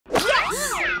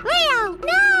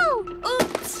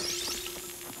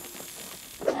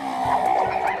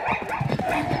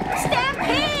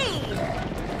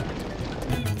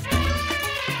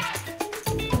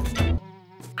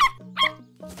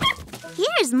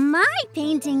my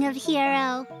painting of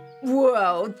Hero.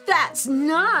 Whoa, that's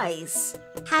nice!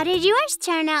 How did yours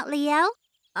turn out, Leo?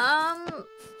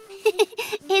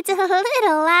 It's a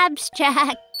little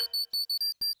abstract.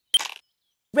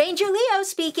 Ranger Leo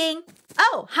speaking.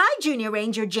 Oh, hi, Junior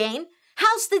Ranger Jane.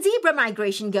 How's the zebra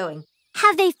migration going?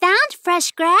 Have they found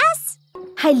fresh grass?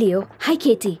 Hi, Leo. Hi,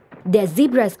 Katie. The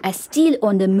zebras are still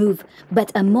on the move,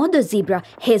 but a mother zebra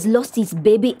has lost its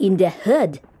baby in the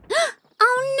herd.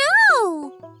 Oh,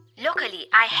 no! Luckily,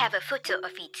 I have a photo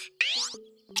of it.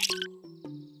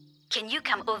 Can you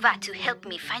come over to help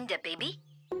me find the baby?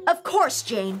 Of course,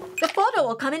 Jane. The photo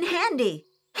will come in handy.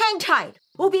 Hang tight.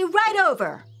 We'll be right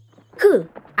over. Cool.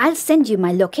 I'll send you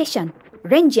my location.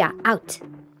 Ranger out.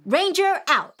 Ranger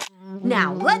out.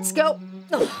 Now, let's go.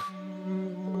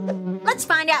 Let's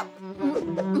find out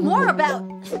more about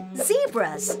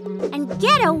zebras. And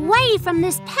get away from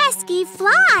this pesky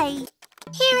fly.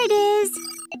 Here it is.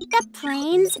 The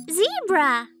plains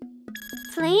zebra.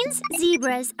 Plains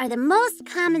zebras are the most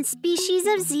common species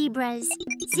of zebras.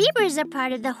 Zebras are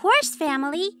part of the horse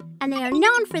family, and they are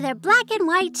known for their black and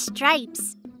white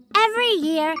stripes. Every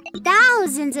year,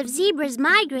 thousands of zebras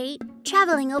migrate,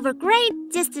 traveling over great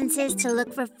distances to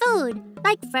look for food,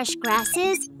 like fresh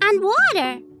grasses and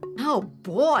water. Oh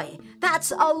boy,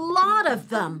 that's a lot of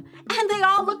them, and they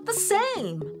all look the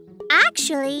same.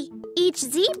 Actually, each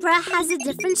zebra has a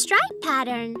different stripe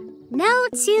pattern. No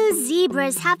two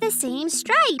zebras have the same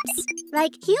stripes.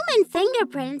 Like human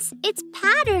fingerprints, its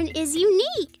pattern is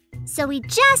unique, so we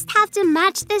just have to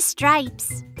match the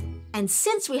stripes. And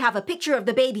since we have a picture of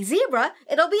the baby zebra,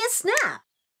 it'll be a snap.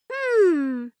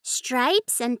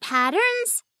 Stripes and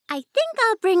patterns? I think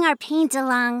I'll bring our paint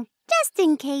along, just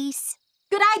in case.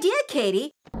 Good idea,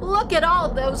 Katie. Look at all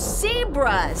those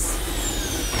zebras.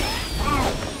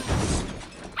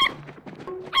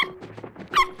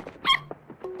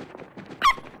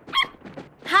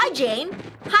 Hi, Jane.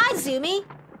 Hi, Zumi.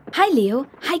 Hi, Leo.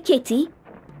 Hi, Katie.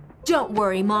 Don't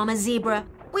worry, Mama Zebra.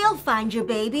 We'll find your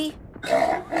baby.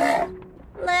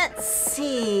 Let's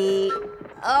see.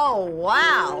 Oh,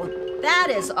 wow. That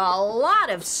is a lot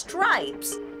of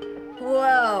stripes.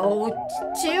 Whoa,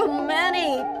 too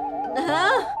many.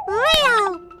 Huh?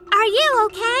 Leo, are you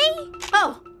okay?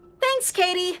 Oh, thanks,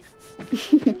 Katie.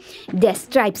 The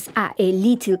stripes are a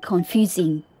little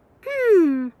confusing.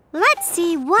 Let's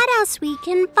see what else we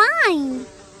can find.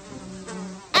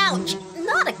 Ouch,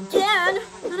 not again.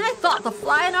 And I thought the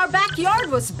fly in our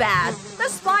backyard was bad.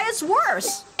 This fly is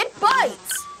worse. It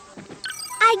bites.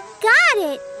 I got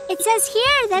it. It says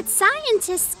here that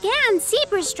scientists scan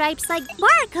zebra stripes like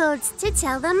barcodes to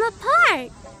tell them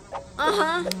apart.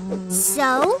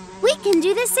 So, we can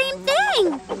do the same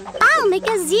thing. I'll make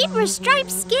a zebra stripe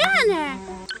scanner.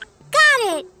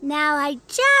 Got it. Now I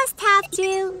just have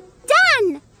to...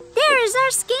 Done! There is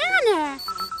our scanner.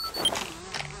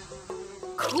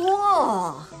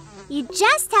 Cool. You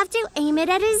just have to aim it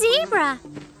at a zebra.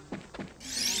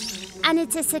 And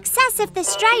it's a success if the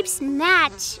stripes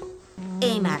match.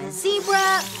 Aim at a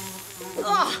zebra.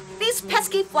 Ugh, these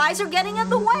pesky flies are getting in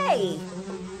the way.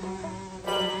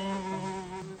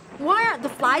 Why aren't the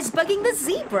flies bugging the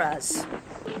zebras?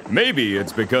 Maybe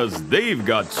it's because they've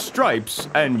got stripes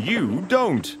and you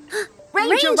don't.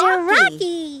 Ranger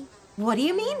Rocky! What do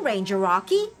you mean, Ranger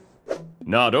Rocky?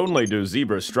 Not only do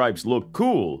zebra stripes look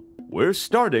cool, we're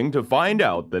starting to find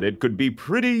out that it could be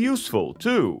pretty useful,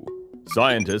 too.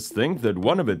 Scientists think that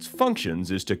one of its functions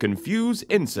is to confuse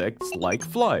insects like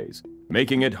flies,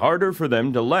 making it harder for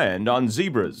them to land on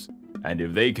zebras. And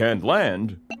if they can't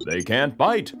land, they can't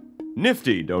bite.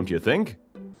 Nifty, don't you think?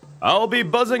 I'll be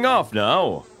buzzing off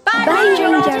now. Bye,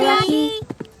 Ranger Rocky.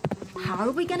 How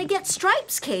are we gonna get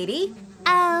stripes, Katie?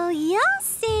 Oh, you'll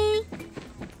see.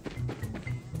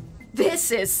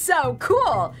 This is so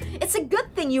cool. It's a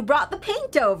good thing you brought the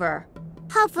paint over.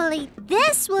 Hopefully,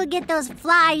 this will get those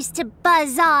flies to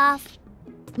buzz off.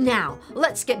 Now,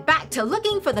 let's get back to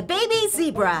looking for the baby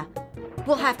zebra.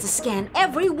 We'll have to scan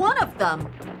every one of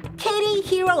them. Katie,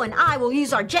 Hero, and I will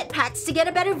use our jetpacks to get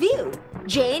a better view.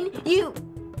 Jane, you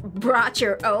brought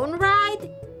your own ride?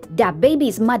 The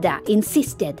baby's mother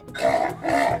insisted.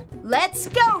 Let's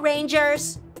go,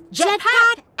 Rangers!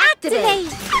 Jetpack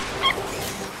activate!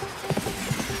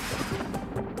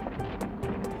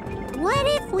 What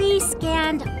if we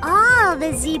scanned all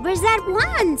the zebras at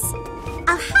once?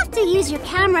 I'll have to use your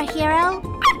camera, Hero.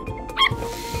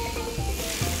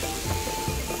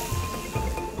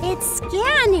 It's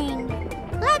scanning.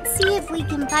 Let's see if we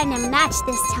can find a match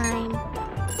this time.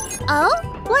 Oh,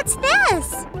 what's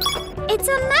this? It's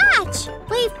a match.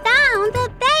 We found the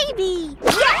baby.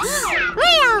 Yes!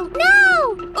 Leo,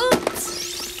 no! Oops!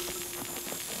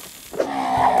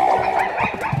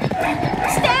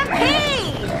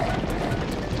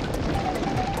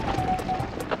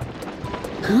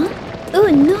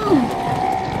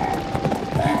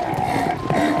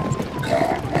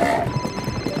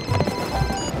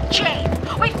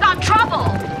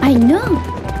 I know.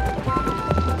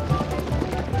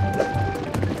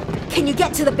 Can you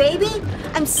get to the baby?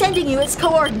 I'm sending you its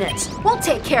coordinates. We'll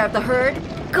take care of the herd.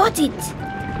 Got it.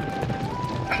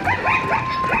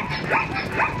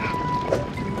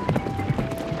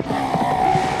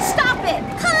 Stop it!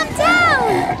 Calm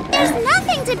down! There's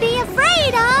nothing to be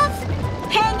afraid of!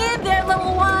 Hang in there,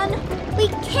 little one. We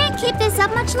can't keep this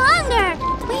up much longer!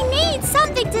 We need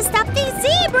something to stop these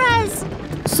zebras!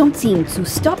 Something to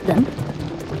stop them?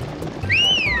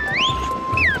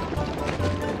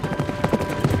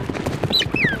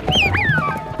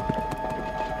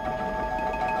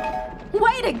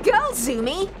 Way to go,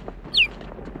 Zumi!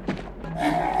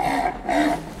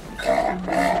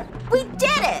 We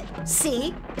did it!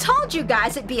 See? Told you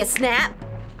guys it'd be a snap.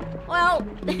 Well,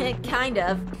 kind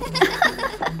of.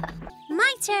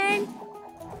 My turn.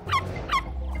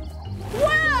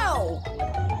 Whoa!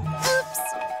 Oops.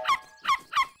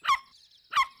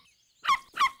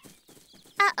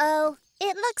 Uh-oh.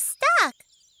 It looks stuck.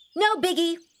 No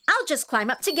biggie. I'll just climb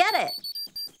up to get it.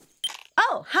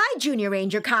 Oh, hi, Junior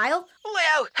Ranger Kyle.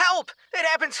 Leo, help! It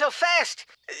happened so fast.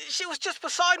 She was just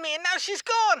beside me and now she's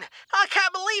gone. I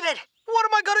can't believe it. What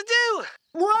am I gonna do?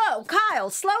 Whoa, Kyle,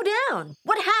 slow down.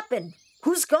 What happened?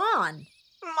 Who's gone?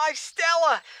 My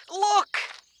Stella, look!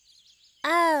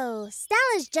 Oh,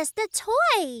 Stella's just a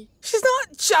toy. She's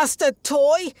not just a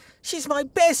toy. She's my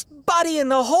best buddy in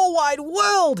the whole wide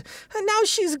world. And now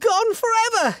she's gone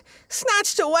forever.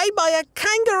 Snatched away by a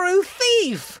kangaroo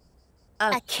thief.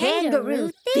 A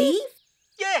kangaroo thief?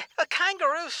 Yeah, a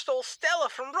kangaroo stole Stella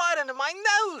from right under my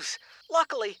nose.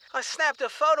 Luckily, I snapped a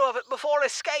photo of it before it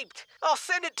escaped. I'll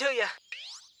send it to you.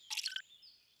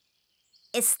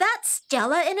 Is that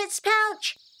Stella in its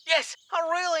pouch? Yes, I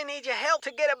really need your help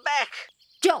to get it back.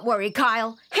 Don't worry,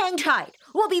 Kyle. Hang tight.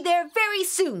 We'll be there very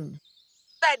soon.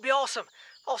 That'd be awesome.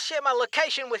 I'll share my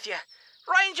location with you.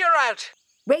 Ranger out.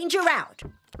 Ranger out.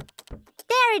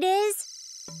 There it is.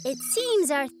 It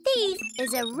seems our thief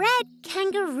is a red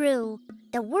kangaroo,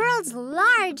 the world's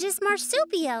largest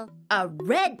marsupial. A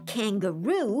red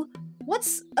kangaroo?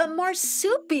 What's a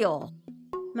marsupial?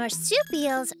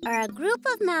 Marsupials are a group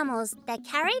of mammals that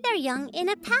carry their young in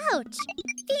a pouch.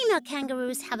 Female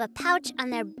kangaroos have a pouch on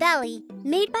their belly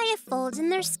made by a fold in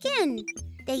their skin.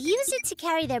 They use it to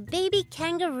carry their baby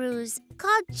kangaroos,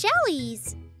 called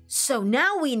jellies. So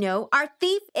now we know our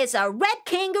thief is a red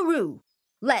kangaroo.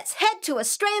 Let's head to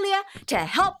Australia to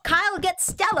help Kyle get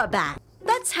Stella back.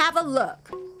 Let's have a look.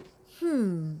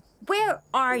 Where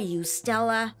are you,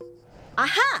 Stella?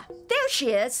 Aha! There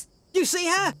she is. You see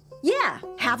her? Yeah,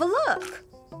 have a look.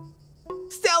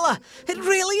 Stella, it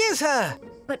really is her.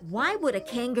 But why would a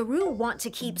kangaroo want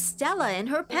to keep Stella in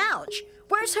her pouch?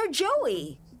 Where's her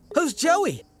Joey? Who's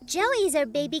Joey? Jellies are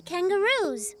baby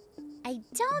kangaroos. I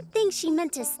don't think she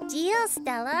meant to steal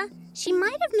Stella. She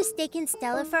might have mistaken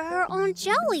Stella for her own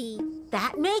Joey.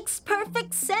 That makes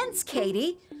perfect sense,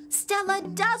 Katie. Stella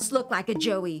does look like a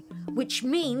Joey, which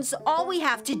means all we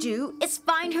have to do is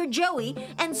find her Joey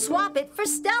and swap it for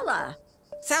Stella.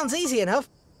 Sounds easy enough,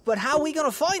 but how are we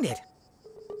gonna find it?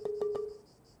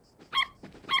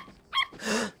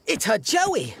 It's her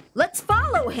Joey! Let's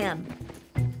follow him.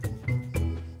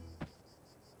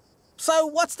 So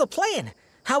what's the plan?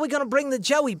 How are we gonna bring the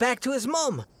Joey back to his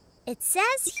mum? It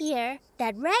says here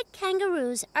that red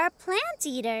kangaroos are plant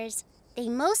eaters. They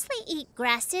mostly eat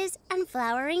grasses and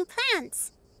flowering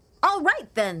plants. All right,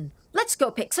 then. Let's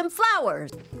go pick some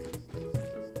flowers.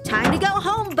 Time to go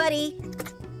home, buddy.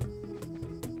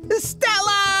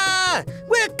 Stella!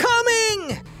 We're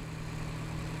coming!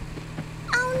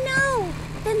 Oh no!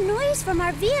 The noise from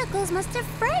our vehicles must have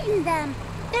frightened them.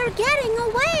 They're getting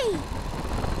away.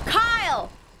 Kyle,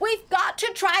 we've got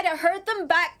to try to herd them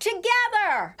back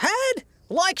together. Herd?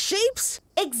 Like sheeps?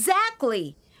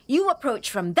 Exactly. You approach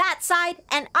from that side,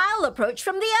 and I'll approach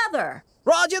from the other.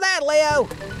 Roger that, Leo.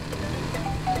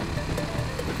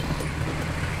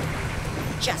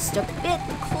 Just a bit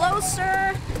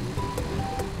closer.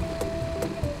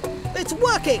 It's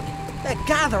working. They're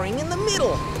gathering in the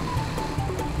middle.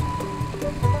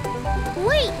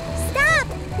 Wait, stop!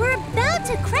 We're about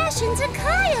to crash into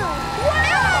Kyle.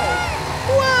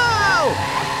 Whoa!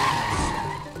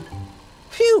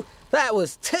 Phew, that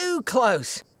was too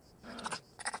close.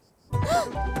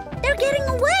 They're getting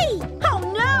away. Oh,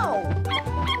 no!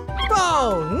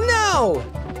 Oh, no!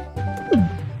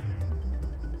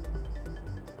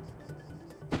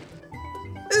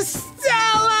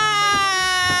 Stella!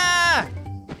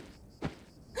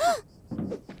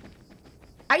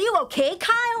 Are you okay,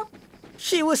 Kyle?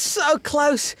 She was so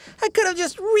close. I could have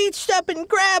just reached up and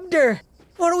grabbed her.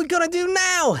 What are we gonna do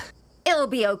now? It'll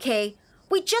be okay.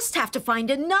 We just have to find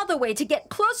another way to get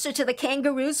closer to the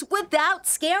kangaroos without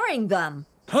scaring them.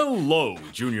 Hello,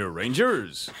 Junior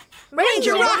Rangers.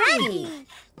 Ranger Rocky!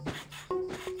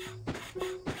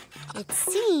 It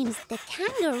seems the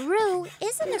kangaroo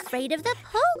isn't afraid of the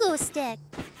pogo stick.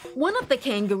 One of the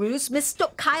kangaroos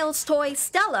mistook Kyle's toy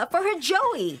Stella for her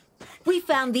Joey. We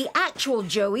found the actual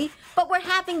Joey, but we're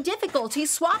having difficulty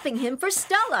swapping him for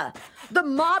Stella. The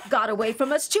mob got away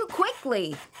from us too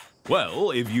quickly. Well,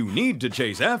 if you need to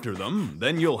chase after them,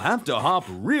 then you'll have to hop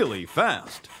really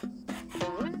fast.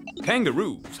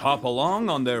 Kangaroos hop along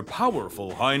on their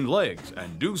powerful hind legs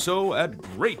and do so at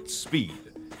great speed.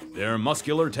 Their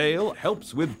muscular tail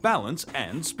helps with balance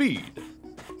and speed.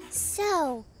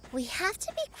 So, we have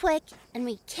to be quick and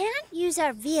we can't use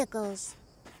our vehicles.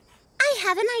 I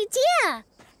have an idea!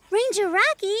 Ranger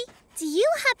Rocky, do you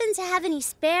happen to have any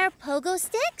spare pogo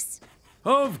sticks?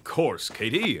 Of course,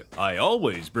 Katie. I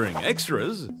always bring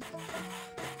extras.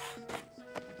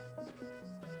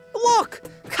 Look!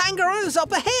 Kangaroos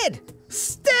up ahead!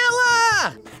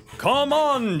 Stella! Come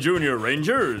on, Junior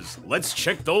Rangers. Let's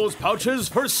check those pouches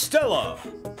for Stella.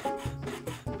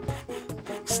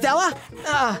 Stella?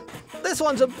 This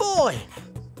one's a boy.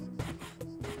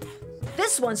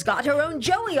 This one's got her own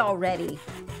Joey already.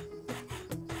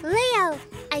 Leo,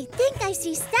 I think I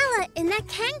see Stella in that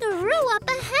kangaroo up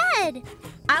ahead.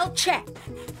 I'll check.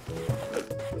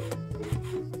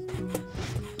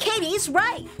 Katie's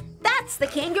right. That's the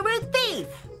kangaroo thief.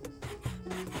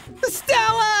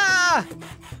 Stella!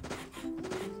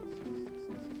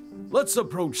 Let's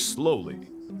approach slowly.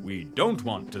 We don't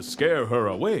want to scare her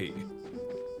away.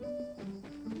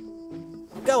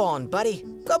 Go on, buddy.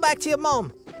 Go back to your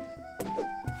mom.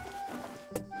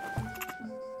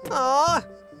 Aw,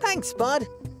 thanks, bud.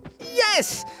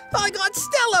 Yes! I got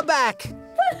Stella back!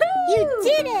 You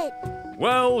did it!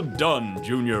 Well done,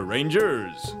 Junior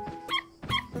Rangers.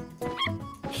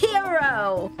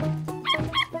 Hero!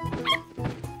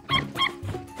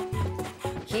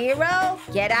 Hero,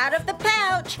 get out of the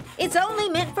pouch. It's only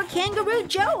meant for kangaroo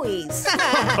Joeys. A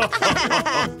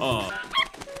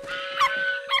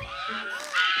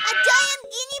giant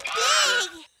guinea pig!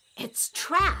 It's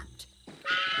trapped.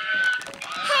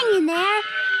 Hang in there.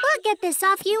 We'll get this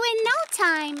off you in no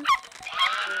time.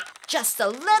 Just a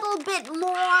little bit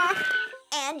more,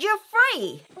 and you're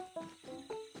free.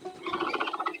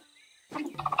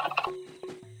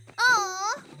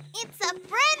 Aw, it's a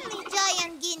friendly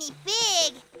giant guinea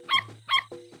pig.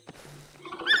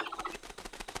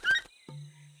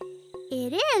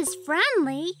 It is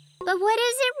friendly, but what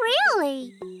is it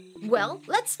really? Well,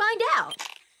 let's find out.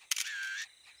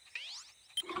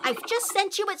 I've just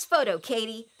sent you its photo,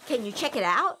 Katie. Can you check it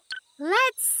out?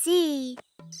 Let's see.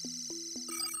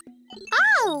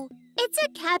 Oh, it's a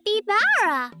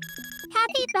capybara.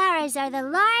 Capybaras are the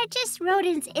largest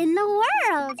rodents in the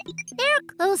world. They're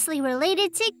closely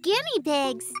related to guinea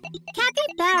pigs.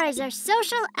 Capybaras are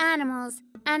social animals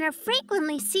and are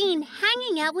frequently seen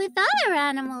hanging out with other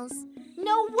animals.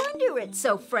 No wonder it's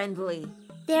so friendly.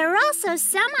 They're also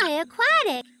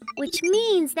semi-aquatic, which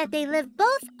means that they live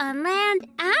both on land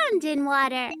and in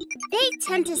water. They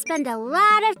tend to spend a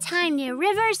lot of time near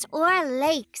rivers or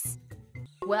lakes.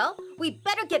 Well, we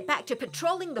better get back to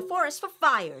patrolling the forest for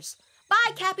fires.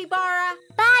 Bye, Capybara.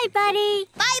 Bye, buddy.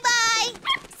 Bye-bye.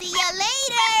 See you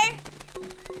later.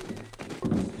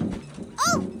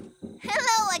 Oh,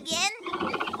 hello again.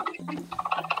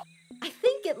 I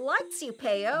think it likes you,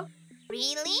 Peo.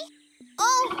 Really?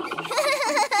 Oh!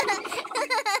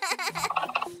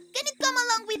 Can you come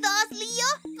along with us, Leo?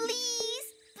 Please?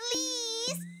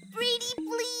 Please? Pretty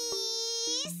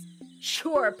please?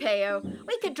 Sure, Peo.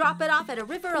 We could drop it off at a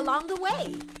river along the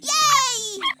way.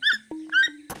 Yay!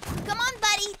 Come on,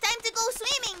 buddy. Time to go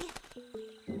swimming.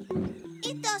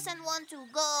 It doesn't want to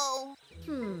go.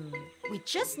 We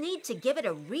just need to give it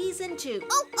a reason to...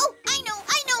 Oh, I know.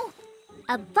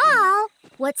 A ball?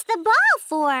 What's the ball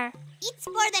for? It's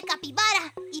for the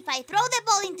capybara. If I throw the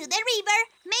ball into the river,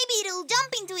 maybe it'll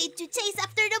jump into it to chase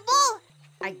after the ball.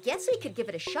 I guess we could give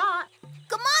it a shot.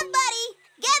 Come on, buddy.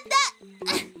 Get that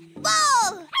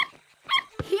ball.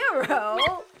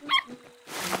 Hero!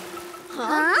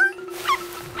 Huh?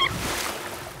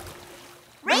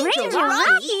 Ranger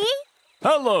Rocky?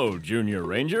 Hello, Junior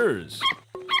Rangers.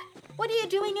 What are you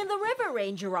doing in the river,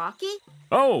 Ranger Rocky?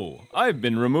 Oh, I've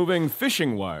been removing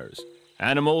fishing wires.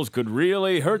 Animals could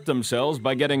really hurt themselves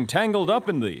by getting tangled up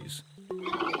in these.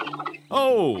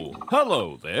 Oh,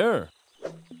 hello there.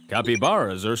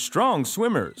 Capybaras are strong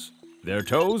swimmers. Their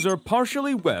toes are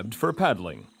partially webbed for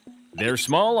paddling. Their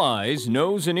small eyes,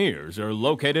 nose, and ears are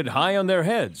located high on their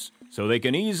heads, so they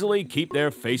can easily keep their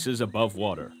faces above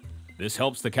water. This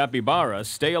helps the capybara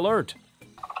stay alert.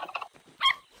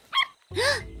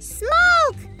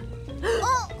 Smoke!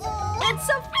 It's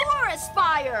a forest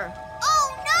fire! Oh,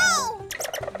 no!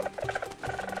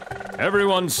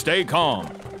 Everyone stay calm.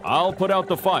 I'll put out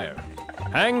the fire.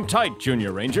 Hang tight,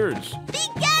 Junior Rangers. Be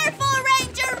careful,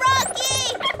 Ranger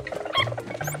Rocky!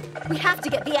 We have to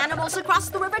get the animals across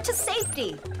the river to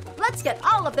safety. Let's get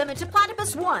all of them into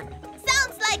Platypus 1.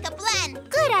 Sounds like a plan.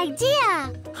 Good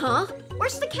idea. Huh?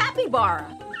 Where's the capybara?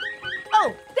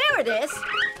 Oh, there it is.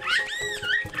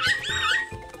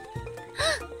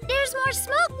 There's more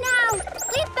smoke now.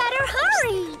 We better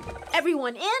hurry.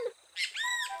 Everyone in?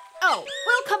 Oh,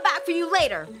 we'll come back for you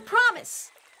later. Promise.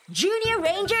 Junior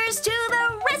Rangers to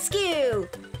the rescue!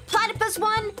 Platypus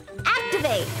 1,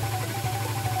 activate!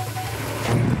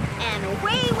 And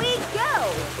away we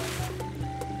go!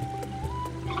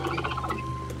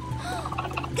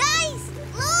 Guys,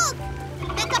 look!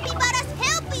 The capybara's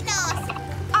helping us.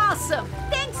 Awesome!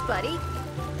 Thanks, buddy.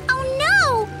 Oh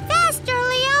no! Faster,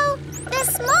 Leo! The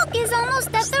smoke is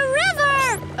almost at the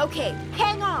river! Okay,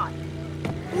 hang on.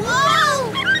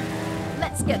 Whoa!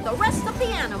 Let's get the rest of the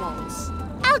animals.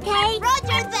 Okay.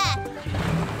 Roger that.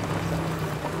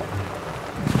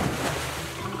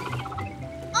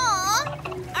 Aw,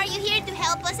 are you here to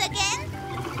help us again?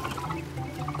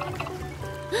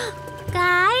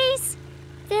 Guys,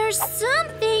 there's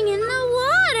something in the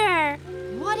water.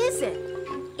 What is it?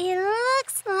 It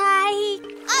looks like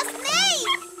a snake.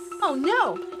 Oh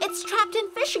no, it's trapped in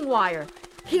fishing wire.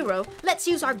 Hero, let's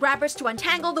use our grabbers to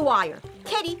untangle the wire.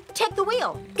 Katie, take the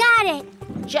wheel. Got it.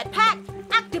 Jetpack,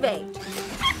 activate.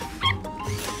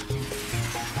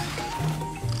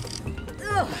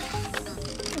 Ugh.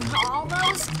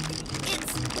 Almost.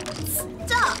 It's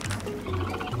stuck.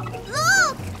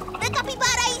 Look! The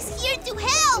capybara is here to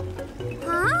help.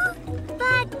 Huh?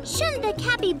 But shouldn't the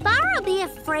capybara be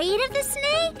afraid of the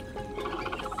snake?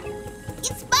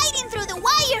 It's biting through the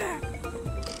wire.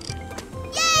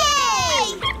 Yay!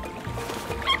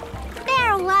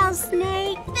 Farewell,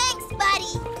 snake. Thanks,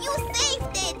 buddy. You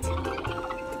saved it.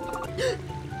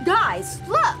 Guys,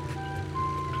 look.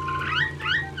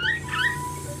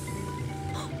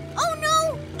 Oh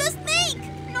no! The snake!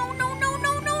 No, no, no,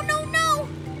 no, no, no, no!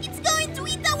 It's going to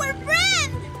eat our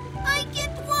friend! I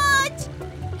can't watch!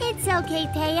 It's okay,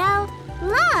 Teo.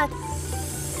 Look!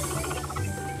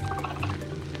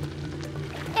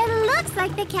 It looks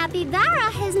like the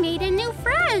capybara has made a new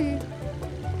friend.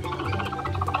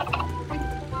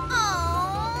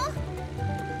 Aww!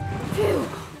 Phew,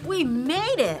 we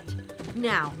made it.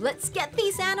 Now, let's get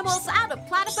these animals out of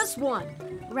Platypus 1.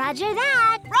 Roger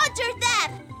that! Roger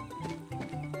that!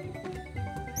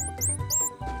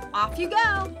 Off you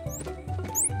go.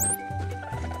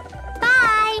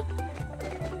 Bye!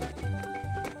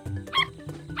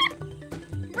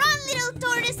 Run, little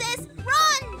tortoises!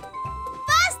 Run!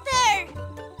 Faster!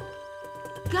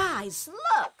 Guys,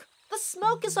 look. The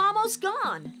smoke is almost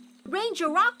gone. Ranger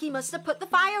Rocky must have put the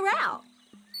fire out.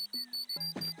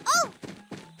 Oh!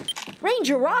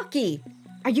 Ranger Rocky,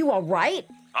 are you all right?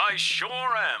 I sure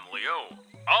am, Leo.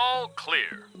 All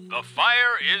clear. The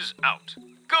fire is out.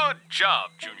 Good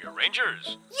job, Junior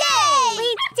Rangers. Yay!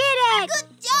 We did it!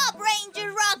 Good job,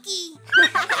 Ranger Rocky!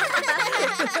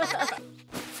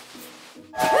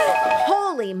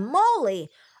 Holy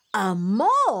moly! A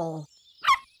mole!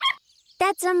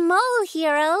 That's a mole,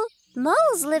 Hero.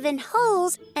 Moles live in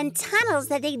holes and tunnels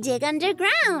that they dig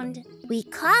underground. We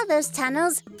call those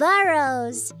tunnels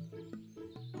burrows.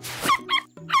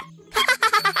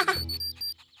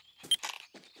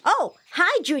 Oh,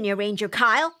 hi, Junior Ranger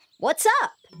Kyle. What's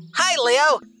up? Hi,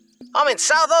 Leo. I'm in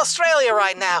South Australia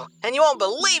right now, and you won't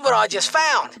believe what I just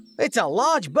found. It's a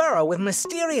large burrow with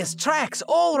mysterious tracks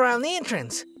all around the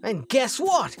entrance. And guess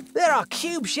what? There are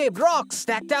cube-shaped rocks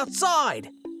stacked outside.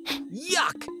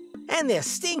 Yuck! And they're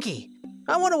stinky.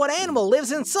 I wonder what animal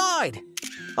lives inside.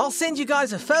 I'll send you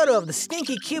guys a photo of the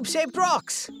stinky cube-shaped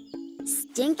rocks.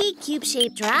 Stinky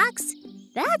cube-shaped rocks?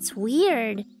 That's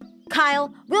weird.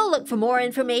 Kyle, we'll look for more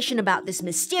information about this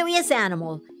mysterious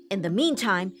animal. In the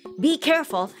meantime, be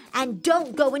careful and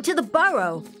don't go into the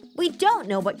burrow. We don't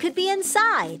know what could be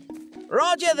inside.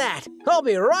 Roger that. I'll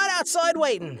be right outside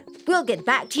waiting. We'll get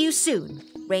back to you soon.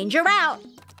 Ranger out.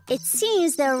 It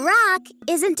seems the rock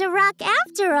isn't a rock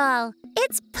after all.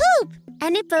 It's poop,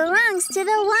 and it belongs to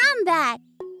the wombat.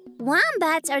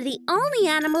 Wombats are the only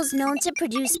animals known to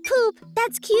produce poop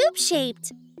that's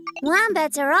cube-shaped.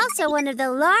 Wombats are also one of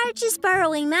the largest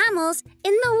burrowing mammals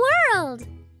in the world.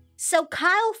 So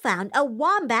Kyle found a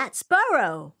wombat's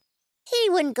burrow. He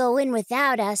wouldn't go in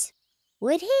without us,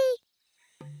 would he?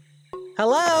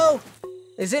 Hello?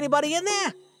 Is anybody in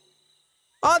there?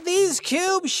 Are these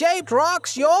cube-shaped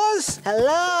rocks yours?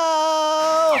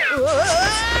 Hello?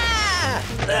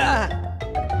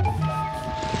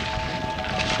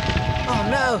 Oh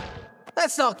no,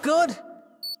 that's not good.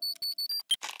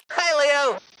 Hey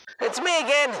Leo, it's me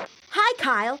again. Hi,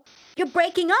 Kyle. You're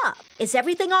breaking up. Is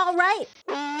everything all right?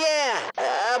 Yeah,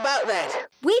 about that.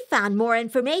 We found more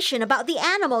information about the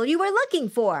animal you were looking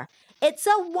for. It's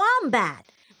a wombat.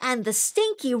 And the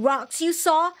stinky rocks you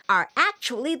saw are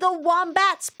actually the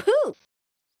wombat's poop.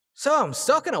 So I'm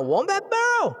stuck in a wombat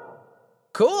burrow?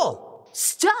 Cool.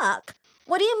 Stuck?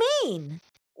 What do you mean?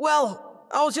 Well,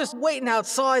 I was just waiting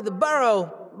outside the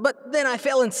burrow, but then I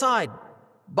fell inside.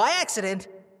 By accident.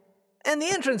 And the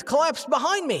entrance collapsed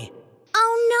behind me.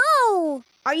 Oh, no!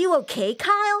 Are you okay,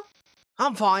 Kyle?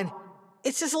 I'm fine.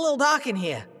 It's just a little dark in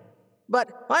here.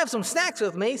 But I have some snacks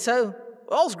with me, so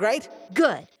all's great.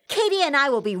 Good. Katie and I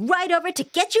will be right over to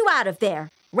get you out of there.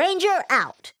 Ranger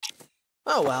out.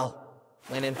 Oh well.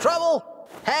 When in trouble,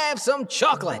 have some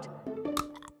chocolate.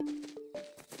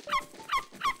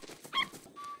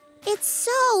 It's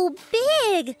so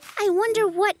big. I wonder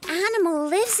what animal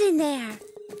lives in there.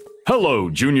 Hello,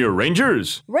 Junior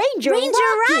Rangers. Ranger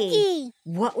Rocky!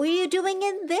 What were you doing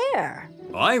in there?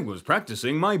 I was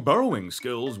practicing my burrowing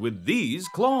skills with these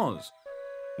claws.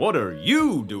 What are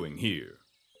you doing here?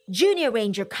 Junior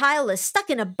Ranger Kyle is stuck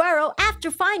in a burrow after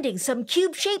finding some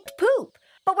cube-shaped poop,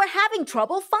 but we're having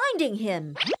trouble finding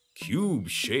him.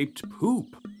 Cube-shaped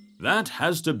poop. That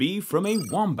has to be from a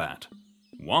wombat.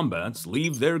 Wombats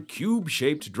leave their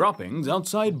cube-shaped droppings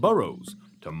outside burrows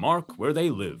to mark where they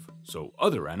live, so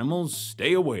other animals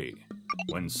stay away.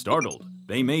 When startled,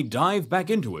 they may dive back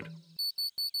into it.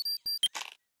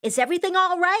 Is everything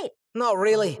all right? Not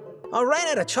really. I ran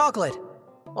out of chocolate.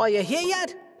 Are you here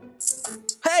yet?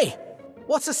 Hey,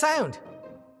 what's the sound?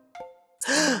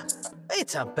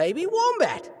 It's a baby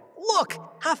wombat. Look,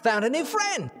 I found a new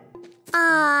friend.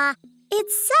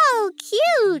 It's so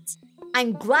cute.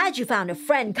 I'm glad you found a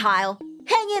friend, Kyle.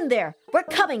 Hang in there. We're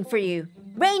coming for you.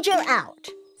 Ranger out.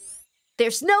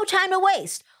 There's no time to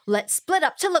waste. Let's split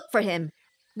up to look for him.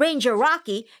 Ranger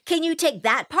Rocky, can you take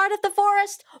that part of the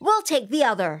forest? We'll take the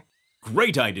other.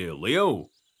 Great idea, Leo.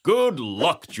 Good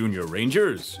luck, Junior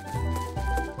Rangers.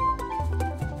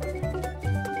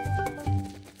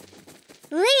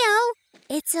 Leo,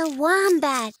 it's a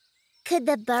wombat. Could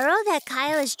the burrow that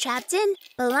Kyle is trapped in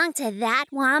belong to that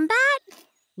wombat?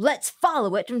 Let's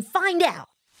follow it and find out.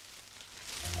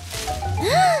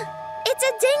 It's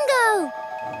a dingo!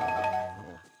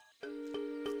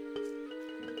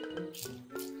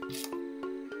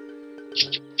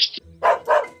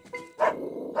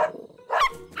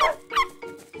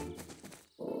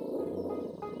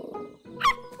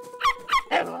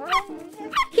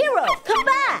 Hero, come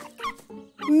back!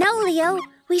 No, Leo.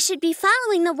 We should be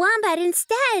following the wombat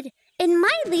instead. It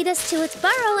might lead us to its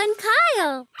burrow and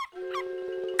Kyle.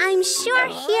 I'm sure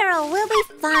Hero will be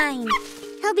fine.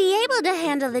 He'll be able to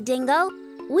handle the dingo.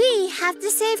 We have to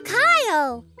save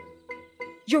Kyle.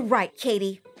 You're right,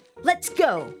 Katie. Let's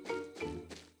go.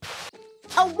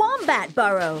 A wombat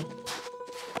burrow.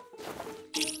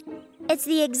 It's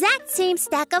the exact same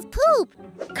stack of poop.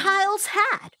 Kyle's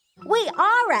hat. We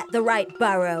are at the right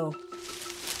burrow.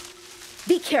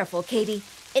 Be careful, Katie.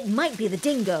 It might be the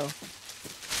dingo.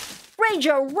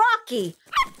 Ranger Rocky!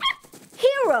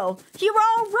 Hero, you're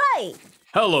all right.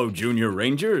 Hello, Junior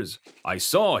Rangers. I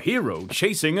saw Hero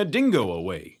chasing a dingo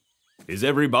away. Is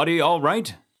everybody all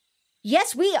right?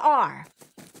 Yes, we are.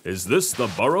 Is this the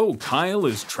burrow Kyle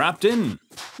is trapped in?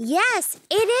 Yes,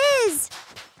 it is.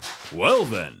 Well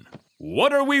then,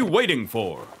 what are we waiting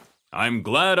for? I'm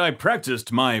glad I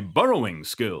practiced my burrowing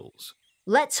skills.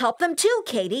 Let's help them too,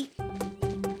 Katie.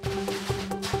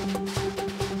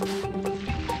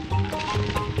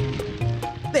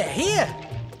 They're here.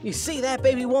 You see that,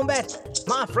 baby wombat?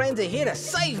 My friends are here to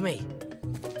save me.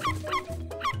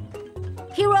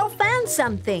 Hero found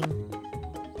something.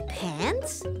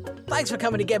 Pants? Thanks for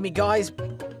coming to get me, guys.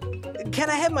 Can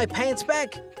I have my pants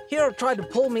back? Hero tried to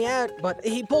pull me out, but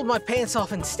he pulled my pants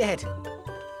off instead.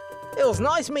 It was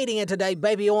nice meeting you today,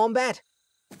 baby wombat.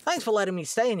 Thanks for letting me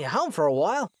stay in your home for a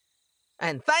while.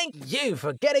 And thank you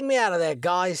for getting me out of there,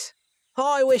 guys.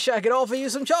 I wish I could offer you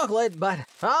some chocolate, but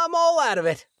I'm all out of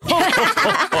it.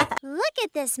 Look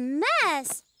at this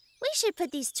mess. We should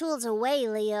put these tools away,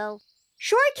 Leo.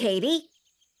 Sure, Katie.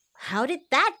 How did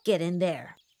that get in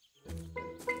there?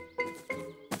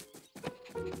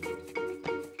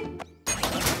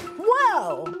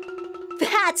 Whoa!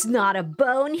 That's not a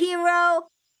bone, Hero.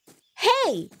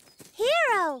 Hey!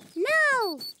 Hero,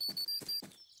 no!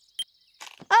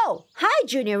 Oh, hi,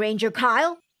 Junior Ranger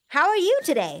Kyle. How are you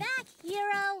today? Back,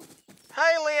 Hero.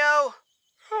 Hey, Leo.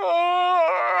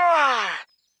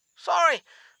 Sorry,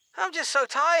 I'm just so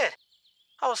tired.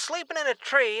 I was sleeping in a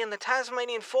tree in the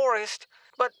Tasmanian forest,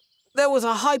 but there was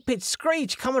a high-pitched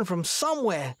screech coming from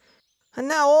somewhere. And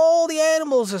now all the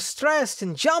animals are stressed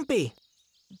and jumpy.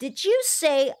 Did you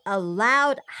say a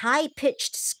loud,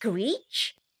 high-pitched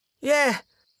screech? Yeah,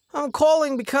 I'm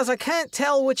calling because I can't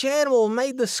tell which animal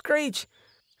made the screech.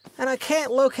 And I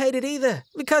can't locate it either,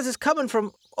 because it's coming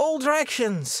from all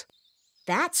directions.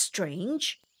 That's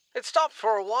strange. It stopped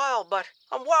for a while, but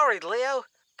I'm worried, Leo.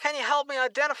 Can you help me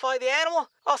identify the animal?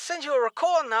 I'll send you a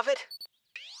recording of it.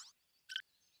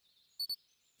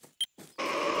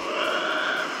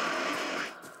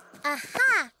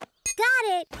 Aha! Got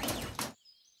it!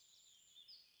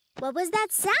 What was that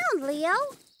sound, Leo?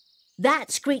 That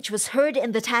screech was heard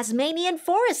in the Tasmanian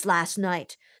forest last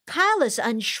night. Kyle is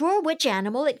unsure which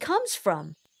animal it comes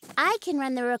from. I can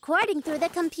run the recording through the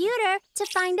computer to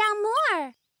find out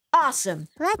more. Awesome.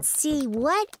 Let's see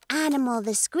what animal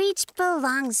the screech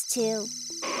belongs to.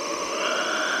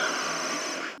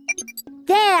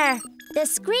 There! The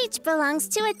screech belongs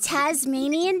to a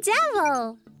Tasmanian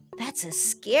devil. That's a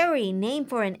scary name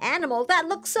for an animal that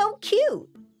looks so cute.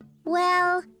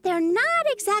 Well, they're not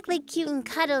exactly cute and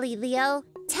cuddly, Leo.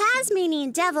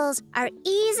 Tasmanian devils are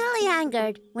easily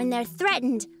angered when they're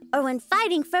threatened or when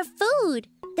fighting for food.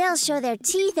 They'll show their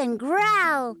teeth and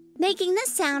growl, making the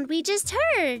sound we just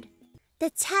heard. The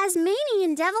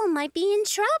Tasmanian devil might be in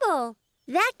trouble.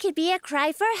 That could be a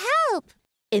cry for help.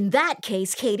 In that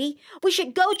case, Katie, we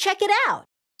should go check it out.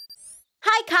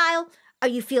 Hi, Kyle. Are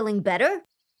you feeling better?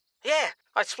 Yeah,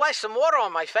 I splashed some water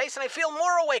on my face and I feel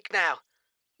more awake now.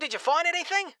 Did you find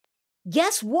anything?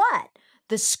 Guess what?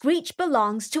 The screech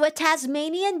belongs to a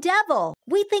Tasmanian devil.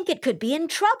 We think it could be in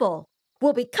trouble.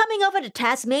 We'll be coming over to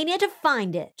Tasmania to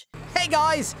find it. Hey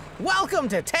guys, welcome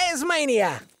to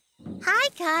Tasmania. Hi,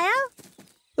 Kyle.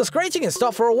 The screeching has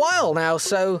stopped for a while now,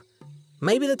 so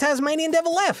maybe the Tasmanian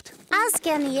devil left. I'll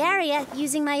scan the area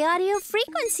using my audio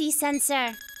frequency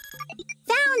sensor.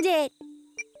 Found it!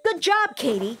 Good job,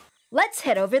 Katie. Let's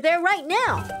head over there right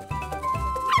now.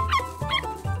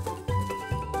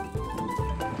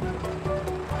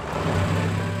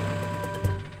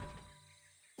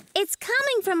 It's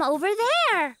coming from over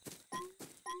there.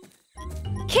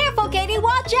 Careful, Katie,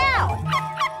 watch out!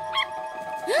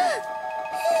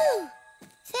 Phew.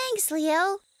 Thanks,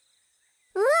 Leo.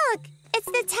 Look, it's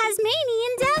the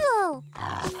Tasmanian devil.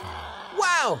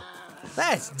 Wow,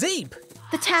 that's deep.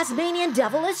 The Tasmanian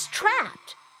devil is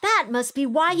trapped. That must be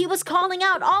why he was calling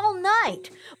out all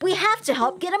night. We have to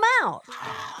help get him out.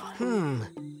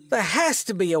 There has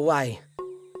to be a way.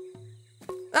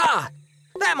 Ah,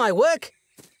 that might work.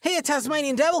 Here,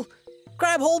 Tasmanian devil,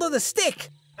 grab hold of the stick.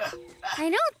 I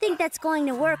don't think that's going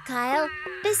to work, Kyle.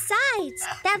 Besides,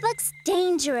 that looks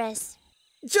dangerous.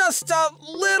 Just a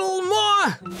little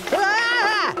more.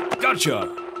 Ah!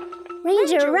 Gotcha!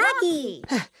 Ranger Rocky!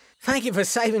 Thank you for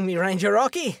saving me, Ranger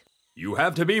Rocky. You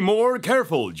have to be more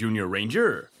careful, Junior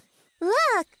Ranger.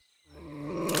 Look!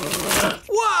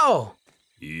 Whoa!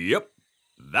 Yep,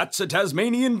 that's a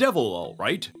Tasmanian devil, all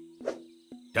right.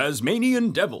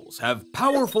 Tasmanian devils have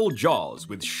powerful jaws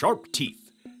with sharp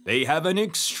teeth. They have an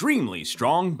extremely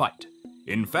strong bite.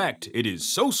 In fact, it is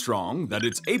so strong that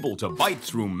it's able to bite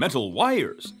through metal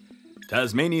wires.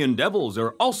 Tasmanian devils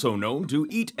are also known to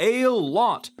eat a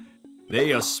lot.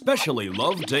 They especially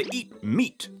love to eat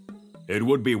meat. It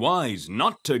would be wise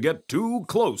not to get too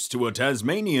close to a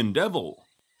Tasmanian devil.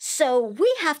 So we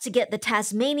have to get the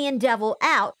Tasmanian devil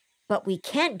out, but we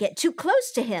can't get too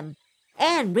close to him.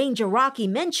 And Ranger Rocky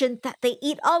mentioned that they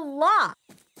eat a lot.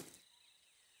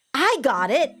 I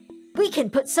got it. We can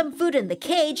put some food in the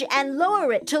cage and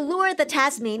lower it to lure the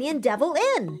Tasmanian devil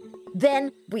in.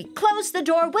 Then we close the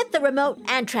door with the remote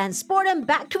and transport him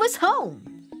back to his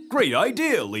home. Great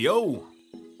idea, Leo.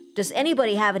 Does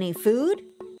anybody have any food?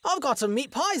 I've got some meat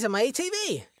pies in my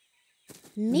ATV.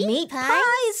 Meat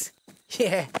pies?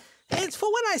 Yeah, it's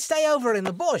for when I stay over in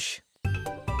the bush.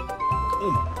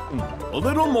 A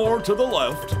little more to the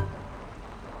left.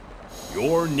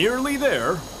 You're nearly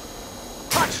there.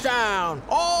 Touchdown!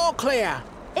 All clear.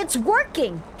 It's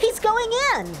working. He's going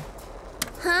in.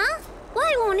 Huh?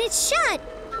 Why won't it shut?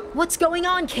 What's going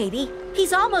on, Katie?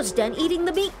 He's almost done eating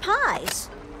the meat pies.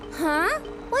 Huh?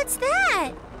 What's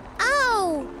that?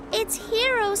 Oh, it's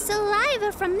Hero's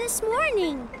saliva from this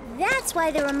morning. That's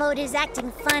why the remote is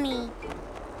acting funny.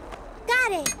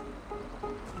 Got it.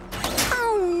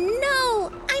 Oh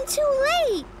no, I'm too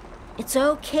late. It's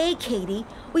okay, Katie.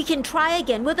 We can try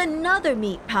again with another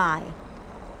meat pie.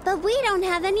 But we don't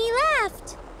have any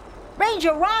left.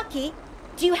 Ranger Rocky,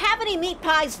 do you have any meat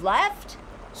pies left?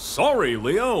 Sorry,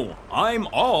 Leo. I'm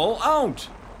all out.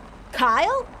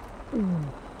 Kyle?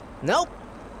 Nope.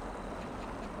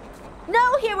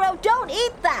 No, Hero, don't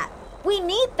eat that. We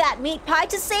need that meat pie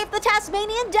to save the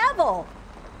Tasmanian devil.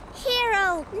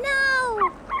 Hero,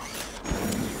 no!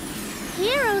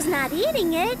 Hero's not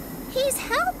eating it. He's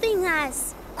helping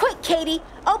us. Quick, Katie,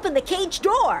 open the cage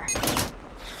door.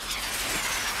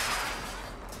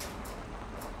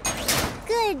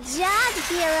 Good job,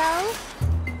 Hero.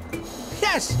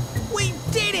 Yes, we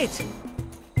did it!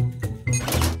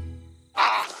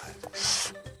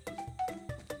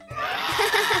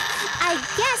 I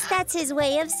guess that's his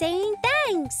way of saying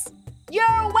thanks.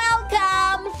 You're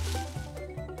welcome!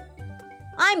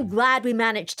 I'm glad we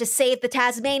managed to save the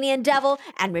Tasmanian devil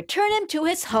and return him to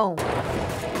his home.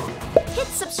 Hit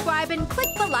subscribe and click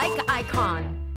the like icon.